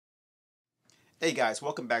Hey guys,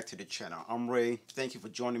 welcome back to the channel. I'm Ray. Thank you for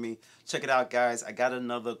joining me. Check it out, guys. I got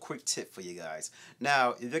another quick tip for you guys.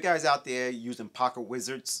 Now, if you guys out there using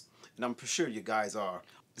PocketWizards, and I'm sure you guys are,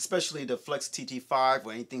 especially the Flex TT5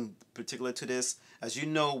 or anything particular to this, as you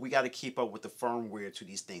know, we got to keep up with the firmware to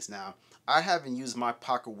these things. Now, I haven't used my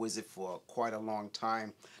PocketWizard for quite a long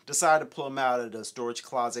time. Decided to pull them out of the storage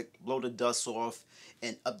closet, blow the dust off,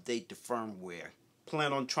 and update the firmware.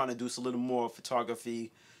 Plan on trying to do a little more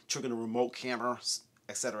photography, triggering a remote camera,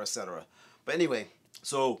 etc., etc. But anyway,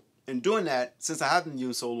 so in doing that, since I haven't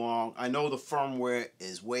used so long, I know the firmware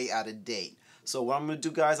is way out of date. So what I'm going to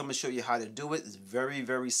do, guys, I'm going to show you how to do it. It's very,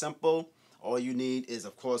 very simple. All you need is,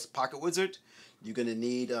 of course, PocketWizard. You're going to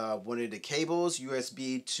need one of the cables,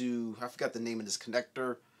 USB to, I forgot the name of this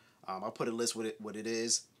connector. I'll put a list with what it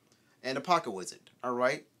is. And a PocketWizard, all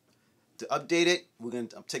right? To update it, we're going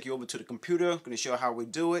to take you over to the computer. I'm going to show how we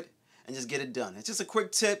do it and just get it done. It's just a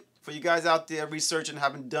quick tip for you guys out there researching,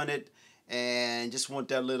 haven't done it, and just want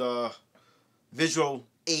that little visual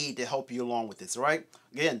aid to help you along with this, all right?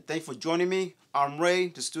 Again, thanks for joining me. I'm Ray,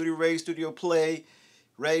 the Studio Play.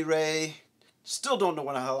 Ray. Still don't know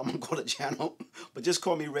what the hell I'm going to call the channel, but just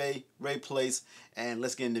call me Ray Plays, and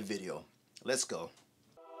let's get in the video. Let's go.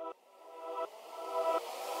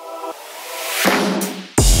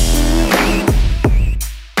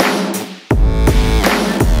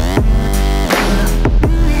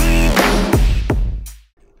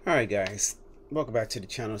 Alright guys, welcome back to the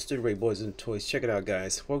channel, Studio Ray Boys and Toys. Check it out,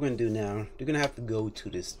 guys. What we're going to do now, you're going to have to go to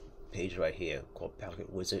this page right here called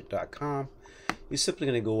PocketWizard.com. You're simply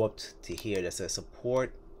going to go up to here that says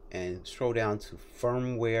support and scroll down to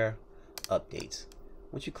firmware updates.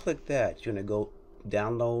 Once you click that, you're going to go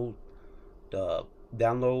download the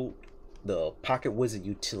PocketWizard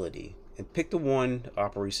utility and pick the one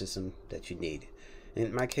operating system that you need.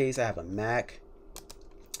 In my case, I have a Mac,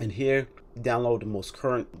 and here download the most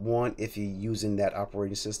current one if you're using that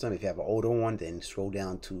operating system. If you have an older one, then scroll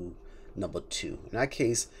down to number 2. In that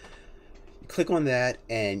case, you click on that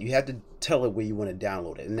and you have to tell it where you want to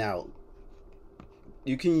download it. Now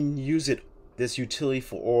you can use this utility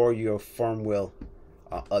for all your firmware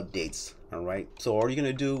updates. All right, so all you're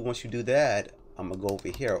gonna do once you do that, I'm gonna go over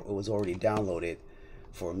here. It was already downloaded.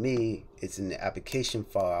 For me, it's in the application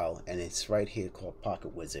file, and it's right here called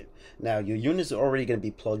PocketWizard. Now your units are already going to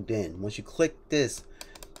be plugged in. Once you click this,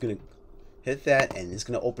 you're going to hit that, and it's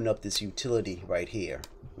going to open up this utility right here.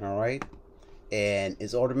 All right, and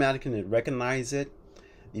it's automatically going to recognize it.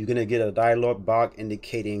 You're going to get a dialog box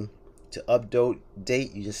indicating to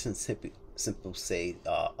update. You just simply say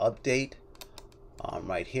update.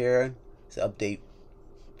 Right here, it's update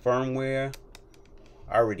firmware.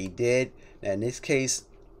 I already did. Now in this case,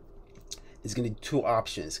 it's going to be 2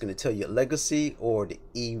 options. It's going to tell you legacy or the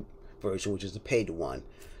E version, which is the paid one.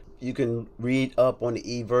 You can read up on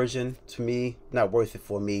the E version. To me, not worth it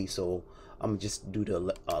for me, so I'm just do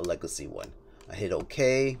the legacy one. I hit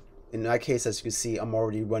OK. In that case, as you can see, I'm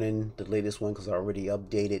already running the latest one because I already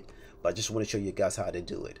updated, but I just want to show you guys how to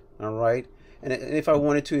do it. All right, and if I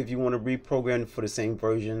wanted to, if you want to reprogram for the same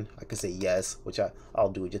version, I can say yes, which I'll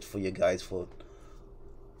do it just for you guys for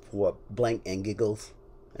blank and giggles.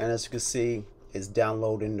 And as you can see, it's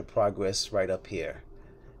downloading the progress right up here.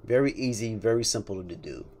 Very easy, very simple to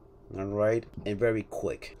do. All right, and very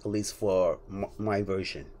quick, at least for my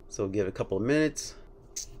version. So give it a couple of minutes,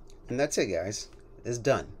 and that's it, guys. It's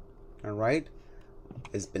done. All right,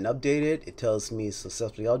 it's been updated. It tells me it's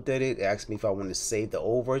successfully updated. It asks me if I want to save the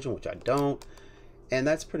old version, which I don't, and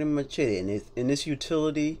that's pretty much it. And in this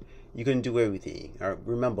utility, you can do everything. All right,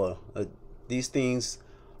 remember, these things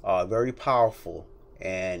are very powerful,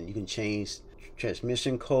 and you can change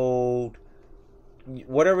transmission code,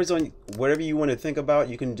 whatever you want to think about.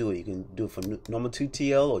 You can do it. You can do it for normal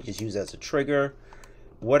 2TL or just use it as a trigger,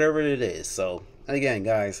 whatever it is. So, and again,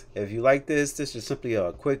 guys, if you like this is simply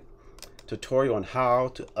a quick tutorial on how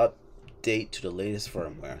to update to the latest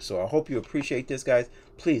firmware. So I hope you appreciate this, guys.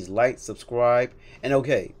 Please like, subscribe, and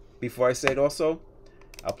okay, before I say it, also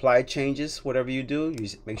apply changes. Whatever you do, you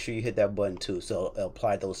make sure you hit that button too, so it'll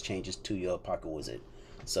apply those changes to your PocketWizard.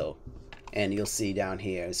 So, and you'll see down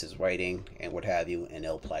here it says writing and what have you, and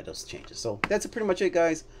it'll apply those changes. So that's pretty much it,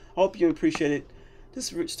 guys. Hope you appreciate it.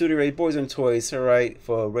 This is Studio Ray Boys and Toys, all right,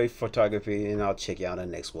 for Ray Photography, and I'll check you out on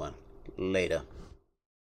the next one. Later.